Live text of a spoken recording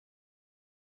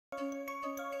Hello,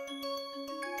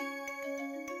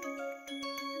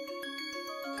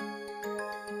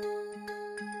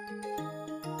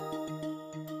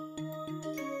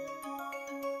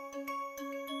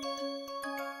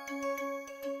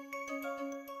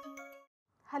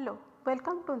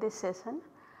 welcome to this session,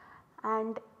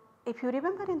 and if you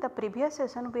remember in the previous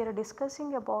session we are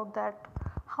discussing about that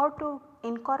how to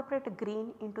incorporate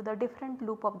green into the different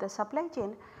loop of the supply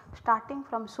chain, starting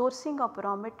from sourcing of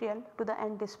raw material to the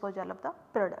end disposal of the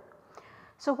product.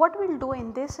 So, what we will do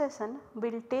in this session, we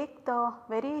will take the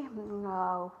very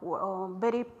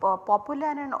popular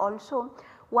and also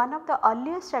one of the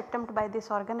earliest attempt by this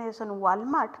organization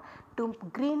Walmart to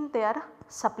green their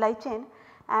supply chain,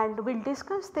 and we will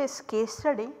discuss this case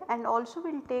study, and also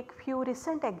we will take few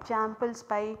recent examples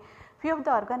by few of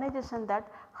the organization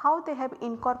that how they have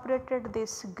incorporated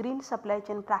this green supply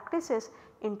chain practices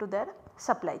into their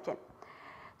supply chain.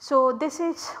 So, this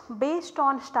is based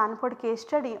on Stanford case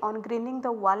study on greening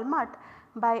the Walmart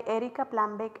by Erica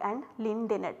Plambeck and Lynn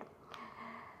Dennett.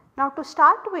 Now, to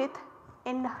start with,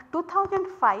 in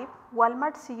 2005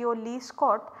 Walmart CEO Lee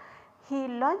Scott, he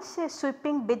launched a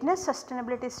sweeping business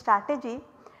sustainability strategy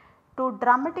to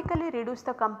dramatically reduce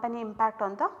the company impact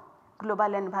on the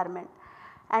global environment,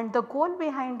 and the goal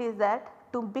behind is that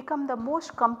to become the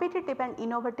most competitive and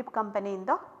innovative company in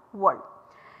the world.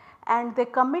 And they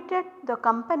committed the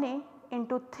company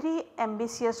into 3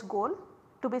 ambitious goals: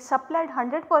 to be supplied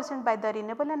 100% by the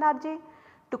renewable energy,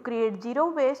 to create zero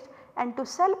waste, and to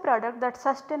sell products that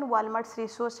sustain Walmart's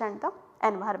resource and the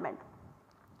environment.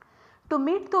 To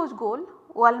meet those goals,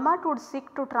 Walmart would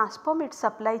seek to transform its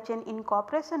supply chain in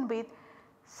cooperation with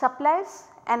suppliers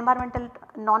environmental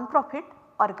non-profit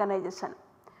organization.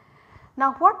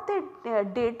 Now, what they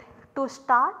did to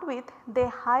start with, they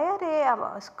hire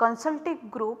a consulting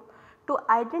group to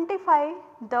identify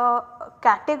the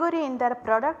category in their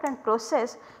product and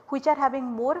process which are having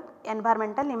more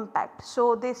environmental impact.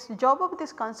 So, this job of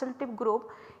this consultative group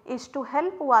is to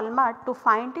help Walmart to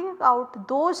finding out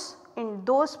those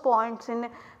points in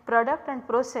product and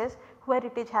process where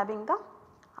it is having the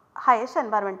highest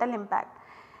environmental impact.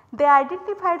 They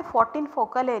identified 14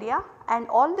 focal area, and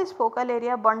all this focal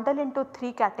area bundle into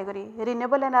 3 categories: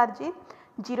 renewable energy,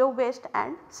 zero waste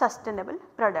and sustainable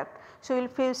product. So,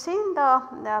 if you see in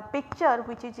the picture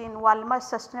which is in Walmart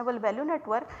sustainable value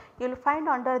network, you will find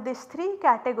under this 3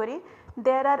 category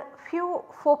there are few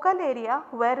focal area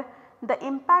where the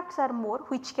impacts are more,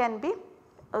 which can be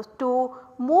to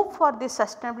move for this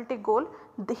sustainability goal.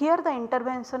 Here the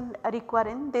intervention require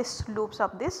in this loops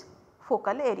of this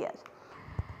focal areas.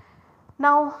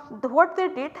 Now, what they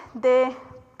did, they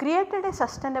created a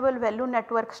sustainable value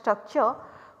network structure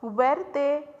where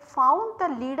they found the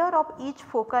leader of each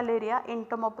focal area in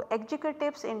term of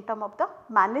executives, in term of the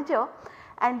manager,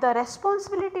 and the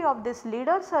responsibility of these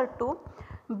leaders are to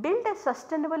build a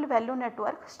sustainable value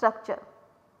network structure,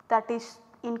 that is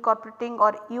incorporating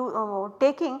or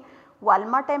taking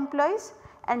Walmart employees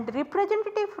and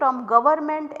representative from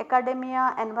government,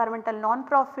 academia, environmental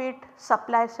non-profit,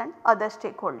 suppliers and other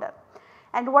stakeholders.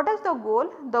 And what is the goal?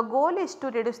 The goal is to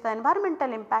reduce the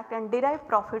environmental impact and derive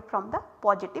profit from the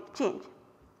positive change.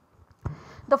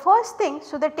 The first thing,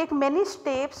 so they take many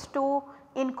steps to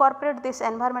incorporate this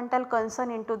environmental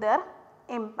concern into their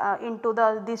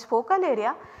this focal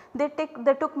area. They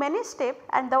took many steps,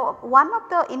 and one of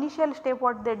the initial step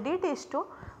what they did is to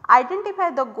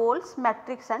identify the goals,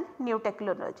 metrics and new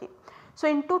technology. So,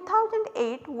 in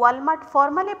 2008 Walmart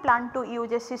formally planned to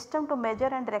use a system to measure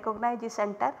and recognize its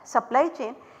entire supply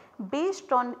chain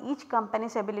based on each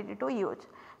company's ability to use.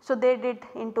 So, they did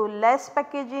into less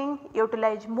packaging,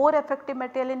 utilize more effective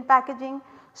material in packaging,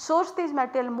 source these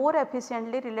material more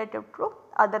efficiently related to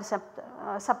other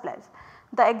suppliers.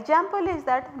 The example is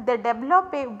that they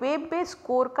develop a web based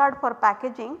scorecard for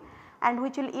packaging, and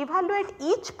which will evaluate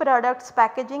each product's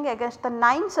packaging against the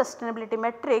 9 sustainability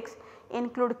metrics,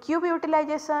 include cube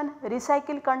utilization,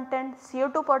 recycled content,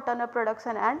 CO2 per ton of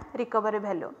production and recovery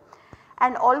value.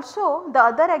 And also the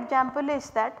other example is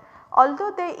that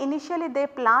although they initially they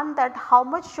plan that how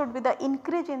much should be the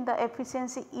increase in the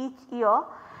efficiency each year,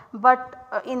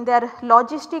 but in their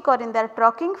logistic or in their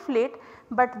trucking fleet,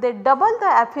 but they double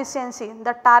the efficiency,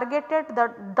 the targeted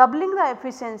the doubling the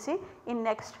efficiency in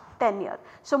next 10 years.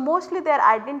 So, mostly they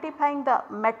are identifying the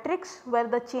metrics where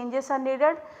the changes are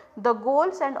needed, the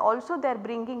goals, and also they are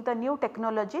bringing the new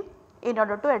technology in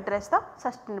order to address the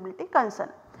sustainability concern.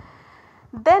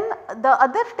 Then the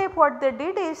other step what they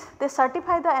did is they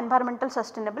certify the environmental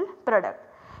sustainable product.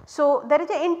 So, there is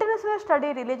an international study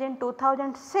released in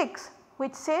 2006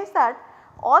 which says that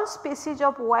all species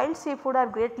of wild seafood are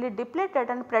greatly depleted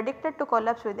and predicted to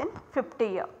collapse within 50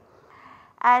 years.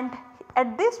 and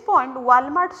at this point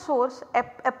Walmart sourced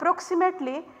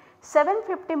approximately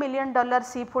 $750 million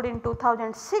seafood in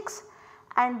 2006,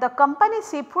 and the company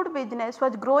seafood business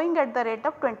was growing at the rate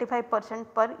of 25%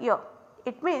 per year.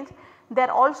 It means they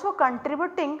are also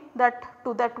contributing that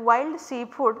to that wild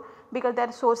seafood because they are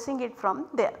sourcing it from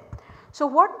there. So,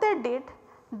 what they did,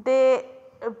 they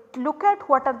look at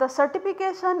what are the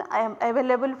certification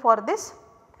available for this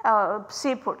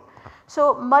seafood.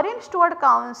 So, Marine Steward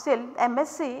Council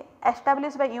MSC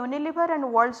established by Unilever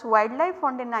and World's Wildlife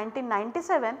Fund in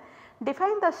 1997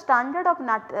 defined the standard of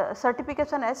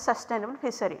certification as sustainable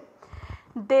fishery.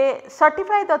 They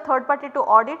certify the third party to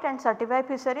audit and certify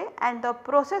fishery, and the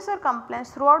processor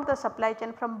compliance throughout the supply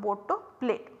chain from boat to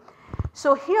plate.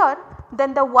 So, here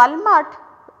then the Walmart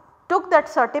took that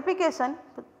certification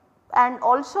and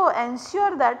also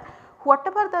ensure that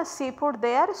whatever the seafood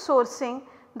they are sourcing,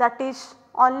 that is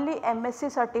only MSC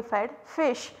certified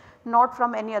fish, not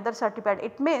from any other certified.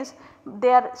 It means they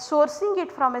are sourcing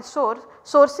it from a source,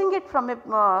 sourcing it from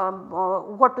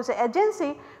a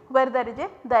agency where there is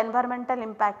the environmental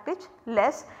impact is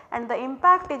less and the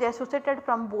impact is associated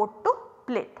from boat to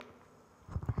plate.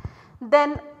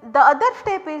 Then the other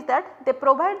step is that they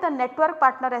provide the network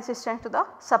partner assistance to the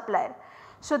supplier.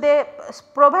 So, they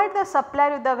provide the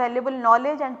supplier with the valuable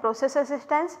knowledge and process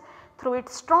assistance through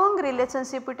its strong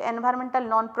relationship with environmental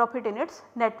non-profit in its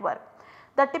network.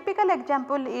 The typical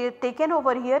example taken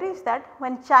over here is that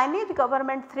when Chinese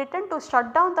government threatened to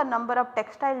shut down the number of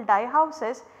textile dye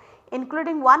houses,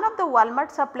 including one of the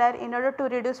Walmart supplier in order to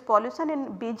reduce pollution in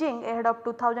Beijing ahead of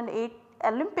 2008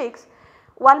 Olympics,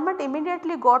 Walmart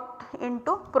immediately got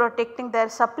into protecting their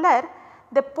supplier.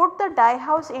 They put the dye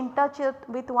house in touch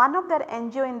with one of their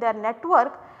NGO in their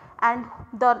network, and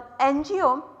the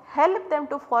NGO helped them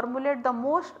to formulate the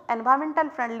most environmental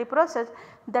friendly process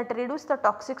that reduce the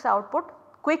toxics output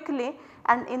quickly,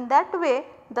 and in that way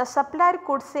the supplier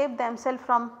could save themselves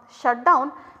from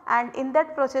shutdown, and in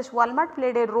that process Walmart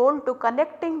played a role to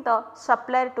connecting the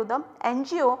supplier to the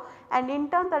NGO, and in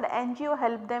turn that NGO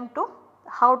helped them to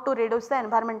how to reduce the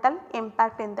environmental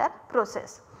impact in their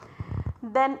process.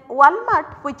 Then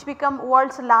Walmart, which became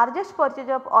world's largest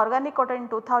purchaser of organic cotton in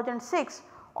 2006,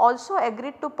 also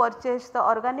agreed to purchase the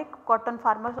organic cotton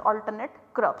farmers alternate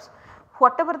crops.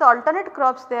 Whatever the alternate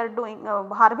crops they are doing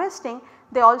harvesting,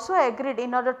 they also agreed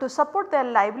in order to support their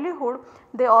livelihood,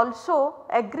 they also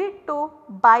agreed to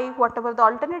buy whatever the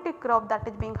alternative crop that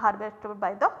is being harvested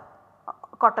by the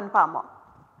cotton farmer.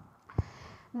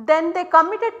 Then they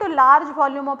committed to large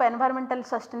volume of environmental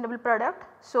sustainable product.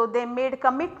 So, they made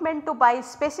commitment to buy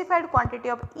specified quantity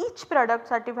of each product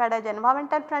certified as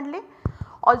environmental friendly,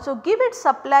 also give its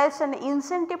suppliers an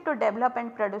incentive to develop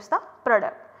and produce the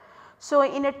product. So,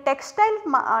 in a textile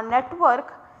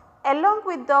network, along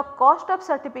with the cost of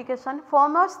certification,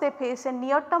 farmers they face a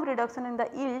near term reduction in the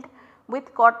yield with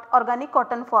organic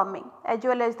cotton farming as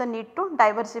well as the need to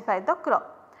diversify the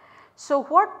crop. So,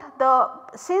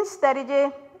 since there is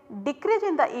a decrease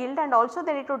in the yield and also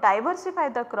they need to diversify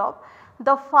the crop,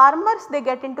 the farmers they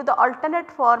get into the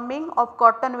alternate farming of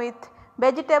cotton with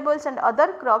vegetables and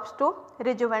other crops to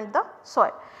rejuvenate the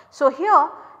soil. So, here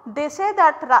they say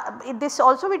that this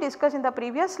also we discussed in the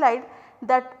previous slide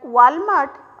that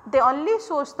Walmart they only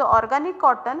source the organic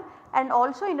cotton, and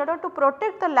also in order to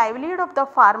protect the livelihood of the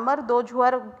farmer, those who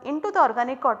are into the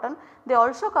organic cotton, they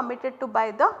also committed to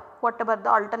buy the whatever the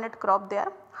alternate crop they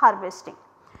are harvesting.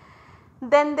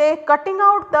 Then they cutting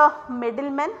out the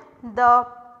middlemen.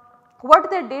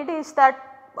 What they did is that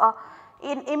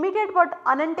in immediate but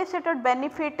unanticipated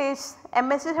benefit is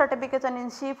MSC certification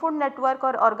in seafood network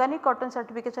or organic cotton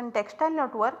certification in textile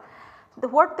network.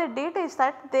 What they did is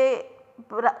that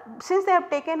since they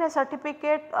have taken a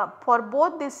certificate for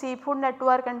both the seafood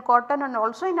network and cotton and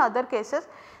also in other cases,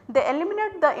 they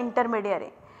eliminate the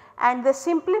intermediary and they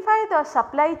simplify the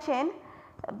supply chain.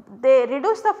 They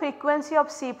reduce the frequency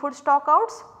of seafood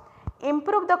stockouts,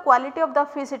 improve the quality of the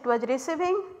fish it was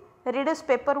receiving, reduce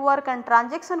paperwork and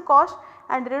transaction cost,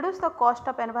 and reduce the cost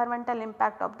of environmental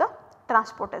impact of the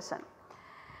transportation.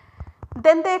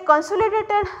 Then they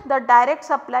consolidated the direct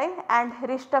supply and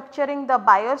restructuring the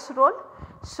buyer's role.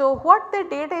 So, what they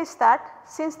did is that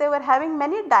since they were having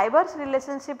many diverse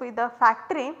relationship with the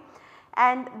factory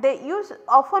and they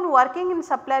often working in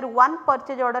supplier one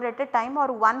purchase order at a time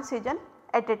or one season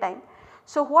at a time.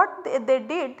 So, what they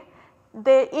did,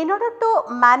 in order to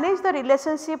manage the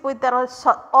relationship with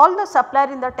all the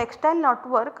supplier in the textile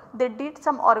network, they did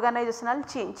some organizational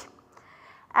change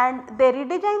and they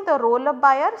redesigned the role of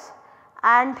buyers.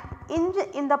 And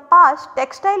in the past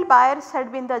textile buyers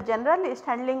had been the generalist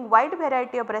handling wide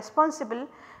variety of responsible,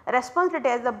 responsibility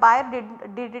as the buyer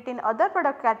did it in other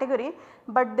product category,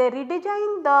 but they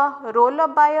redesign the role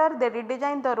of buyer, they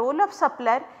redesign the role of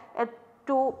supplier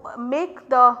to make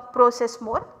the process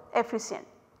more efficient.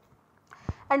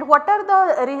 And what are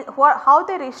the how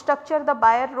they restructure the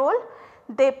buyer role?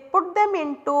 They put them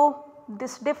into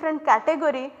this different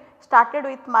category, started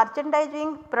with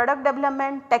merchandising, product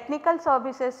development, technical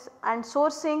services and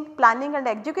sourcing, planning and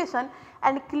execution,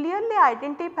 and clearly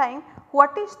identifying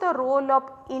what is the role of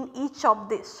in each of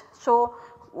this. So,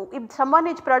 if someone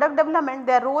is product development,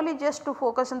 their role is just to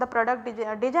focus on the product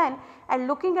design and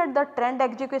looking at the trend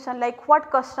execution, like what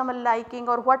customer liking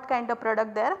or what kind of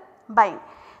product they are buying.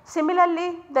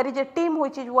 Similarly, there is a team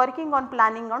which is working on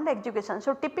planning and execution.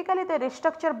 So, typically they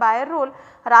restructure buyer role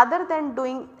rather than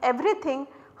doing everything,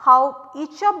 how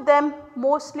each of them,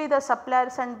 mostly the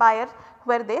suppliers and buyers,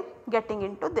 were they getting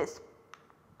into this.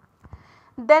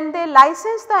 Then they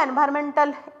license the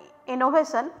environmental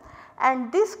innovation,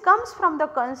 and this comes from the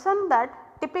concern that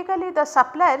typically the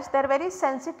suppliers, they are very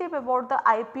sensitive about the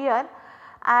IPR,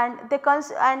 and they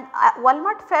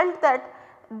Walmart felt that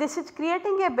this is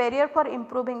creating a barrier for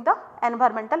improving the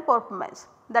environmental performance.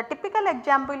 The typical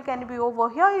example can be over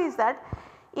here is that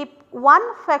if one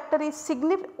factory is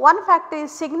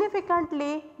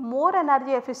significantly more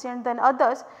energy efficient than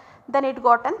others, then it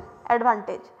got an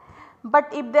advantage. But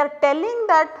if they are telling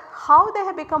that how they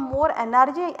have become more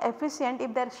energy efficient,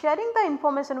 if they are sharing the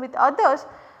information with others,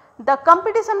 the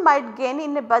competition might gain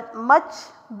in a much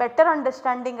better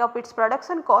understanding of its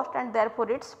production cost and therefore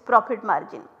its profit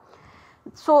margin.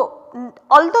 So,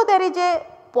 although there is a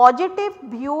positive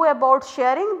view about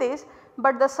sharing this,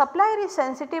 but the supplier is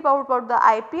sensitive about the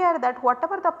IPR, that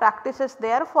whatever the practices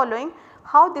they are following,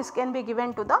 how this can be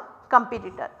given to the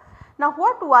competitor. Now,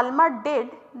 what Walmart did,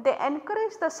 they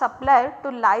encouraged the supplier to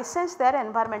license their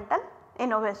environmental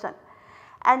innovation,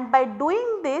 and by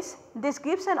doing this, this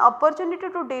gives an opportunity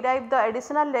to derive the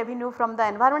additional revenue from the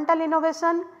environmental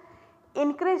innovation,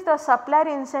 increase the supplier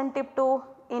incentive to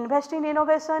invest in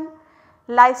innovation.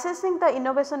 Licensing the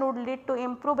innovation would lead to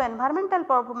improve environmental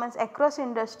performance across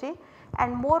industry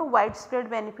and more widespread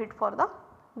benefit for the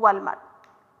Walmart.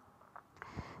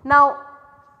 Now,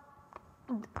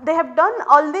 they have done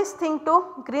all this thing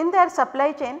to green their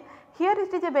supply chain. Here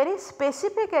it is a very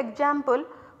specific example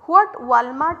what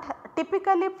Walmart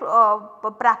typically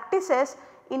practices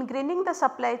in greening the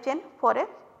supply chain for a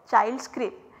child's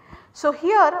crib. So,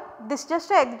 here this is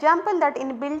just an example that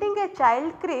in building a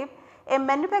child crib, a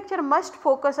manufacturer must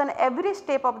focus on every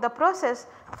step of the process,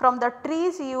 from the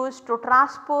trees used to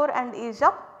transport and ease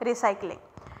of recycling.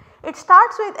 It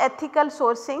starts with ethical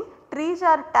sourcing. Trees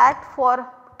are tagged for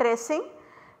tracing.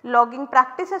 Logging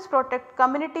practices protect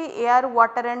community, air,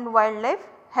 water and wildlife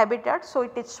habitat. So,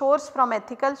 it is sourced from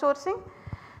ethical sourcing.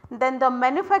 Then the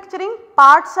manufacturing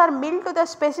parts are milled to the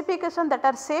specification that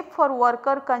are safe for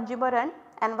worker, consumer and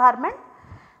environment.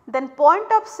 Then point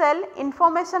of sale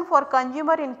information for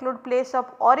consumer include place of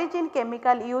origin,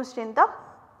 chemical used in the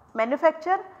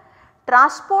manufacture.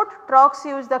 Transport trucks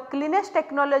use the cleanest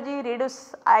technology,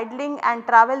 reduce idling and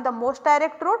travel the most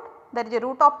direct route, there is a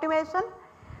route optimization.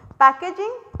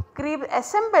 Packaging, crib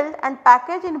assembled and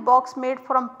packaged in box made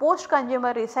from post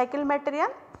consumer recycled material.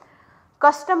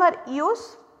 Customer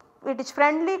use, it is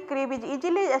friendly, crib is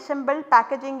easily assembled,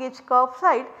 packaging is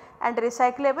curbside and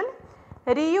recyclable.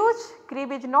 Reuse,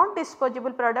 crib is not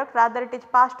disposable product, rather it is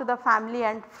passed to the family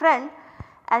and friend.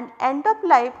 And end of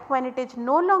life, when it is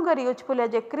no longer useful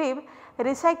as a crib,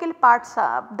 recycled parts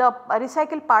are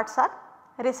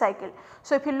recycled.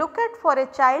 So, if you look at for a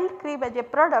child crib as a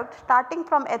product, starting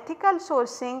from ethical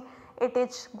sourcing, it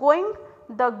is going,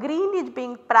 the green is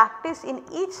being practiced in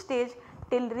each stage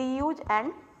till reuse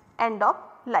and end of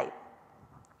life.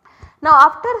 Now,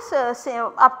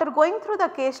 after going through the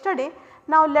case study,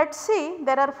 now let us see,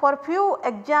 there are for few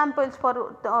examples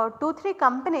for 2-3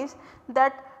 companies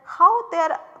that how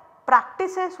their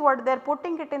practices, what they are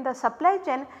putting it in the supply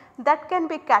chain, that can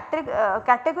be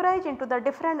categorized into the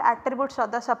different attributes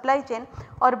of the supply chain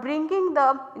or bringing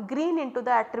the green into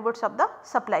the attributes of the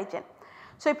supply chain.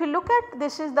 So, if you look at,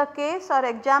 this is the case or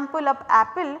example of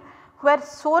Apple, where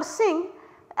sourcing,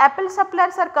 Apple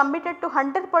suppliers are committed to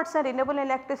 100% renewable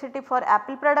electricity for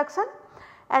Apple production,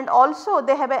 and also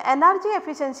they have an energy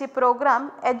efficiency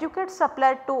program, educate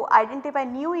supplier to identify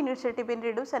new initiative in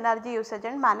reduce energy usage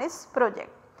and manage project.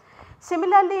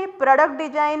 Similarly, product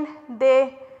design,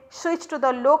 they switch to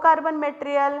the low carbon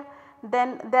material,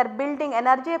 then they are building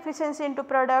energy efficiency into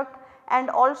product, and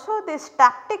also this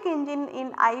Taptic engine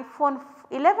in iPhone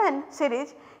 11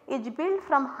 series is built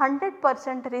from 100%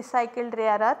 recycled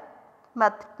rare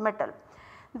earth metal.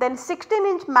 Then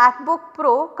 16-inch MacBook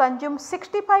Pro consumes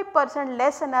 65%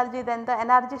 less energy than the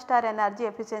Energy Star energy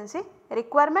efficiency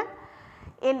requirement.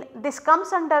 In this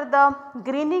comes under the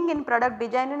greening in product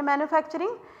design and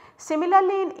manufacturing.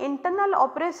 Similarly, in internal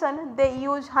operation they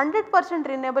use 100%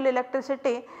 renewable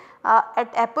electricity at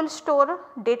Apple Store,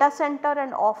 data center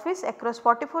and office across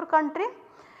 44 countries.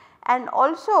 And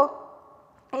also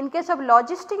in case of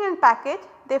logistic and package,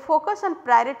 they focus on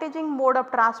prioritizing mode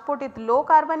of transport with low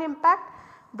carbon impact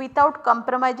without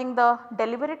compromising the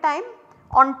delivery time,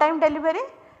 on time delivery,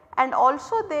 and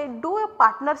also they do a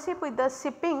partnership with the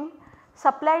shipping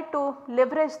supply to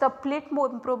leverage the fleet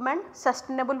improvement,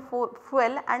 sustainable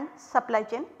fuel and supply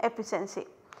chain efficiency.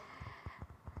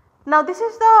 Now this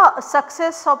is the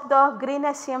success of the green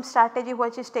SCM strategy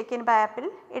which is taken by Apple.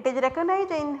 It is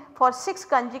recognized for 6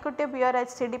 consecutive years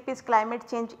as CDP's climate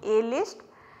change A list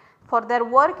for their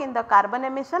work in the carbon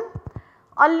emission.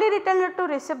 Only retailer to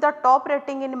receive the top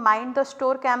rating in Mind the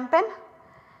Store campaign.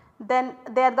 Then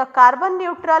they are the carbon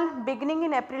neutral beginning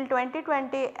in April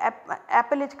 2020.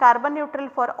 Apple is carbon neutral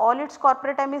for all its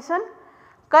corporate emission.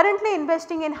 Currently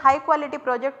investing in high quality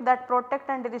projects that protect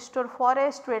and restore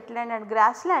forest, wetland and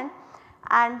grassland,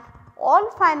 and all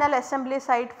final assembly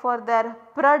site for their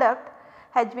product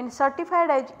has been certified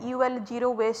as UL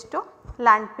zero waste to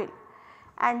landfill,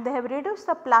 and they have reduced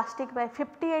the plastic by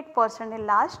 58% in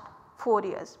last 4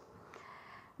 years.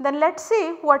 Then let us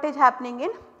see what is happening in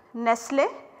Nestle.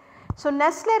 So,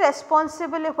 Nestle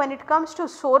responsible when it comes to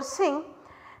sourcing,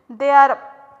 their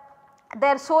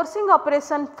sourcing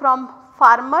operation from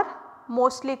farmer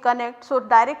mostly connect. So,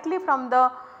 directly from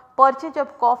the purchase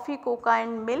of coffee, cocoa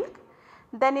and milk.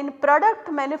 Then in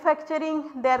product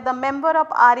manufacturing they are the member of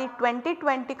RE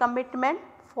 2020 commitment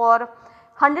for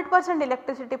 100%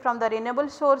 electricity from the renewable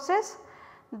sources,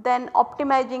 then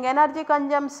optimizing energy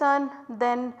consumption,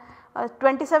 then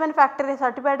 27 factory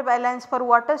certified by Alliance for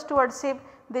water stewardship.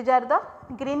 These are the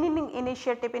greening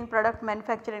initiative in product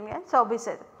manufacturing and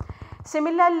services.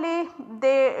 Similarly,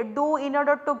 they do in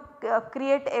order to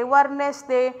create awareness,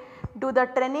 they do the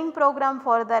training program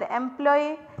for their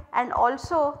employee, and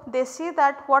also they see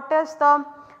that what is the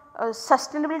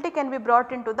sustainability can be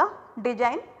brought into the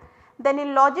design. Then in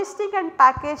logistic and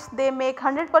package they make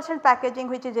 100% packaging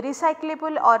which is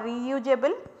recyclable or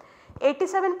reusable.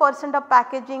 87% of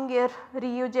packaging is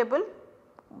reusable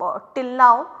till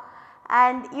now,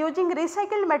 and using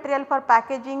recycled material for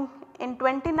packaging in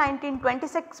 2019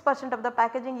 26% of the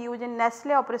packaging used in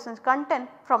Nestle operations content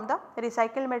from the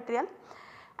recycled material,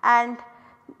 and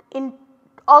in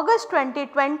August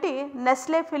 2020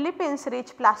 Nestle Philippines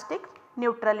reached plastic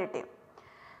neutrality.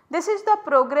 This is the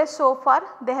progress so far.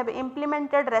 They have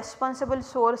implemented responsible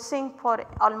sourcing for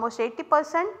almost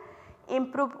 80%,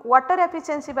 improve water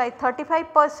efficiency by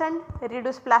 35%,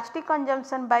 reduce plastic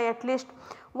consumption by at least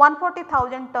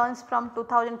 140,000 tons from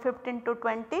 2015 to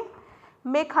 20,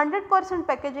 make 100%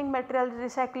 packaging material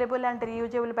recyclable and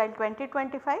reusable by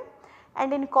 2025,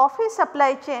 and in coffee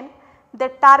supply chain they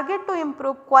target to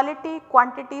improve quality,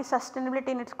 quantity, sustainability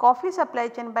in its coffee supply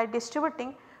chain by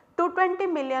distributing 220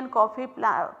 million coffee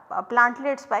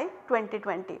plantlets by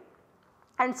 2020.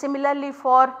 And similarly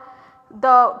for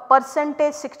the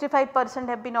percentage 65%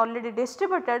 have been already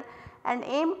distributed and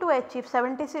aim to achieve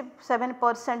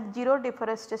 77% zero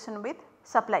deforestation with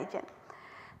supply chain.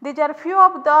 These are few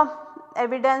of the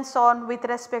evidence on with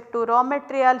respect to raw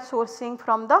material sourcing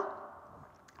from the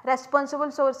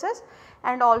responsible sources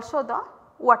and also the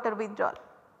water withdrawal.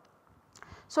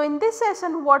 So, in this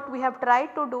session what we have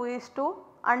tried to do is to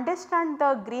understand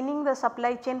the greening the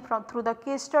supply chain from through the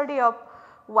case study of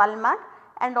Walmart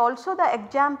and also the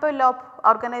example of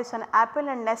organization Apple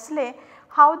and Nestle,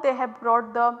 how they have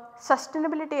brought the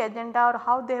sustainability agenda or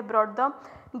how they have brought the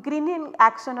greening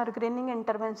action or greening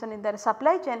intervention in their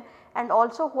supply chain, and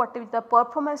also what is the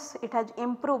performance it has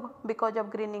improved because of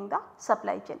greening the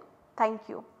supply chain. Thank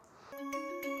you.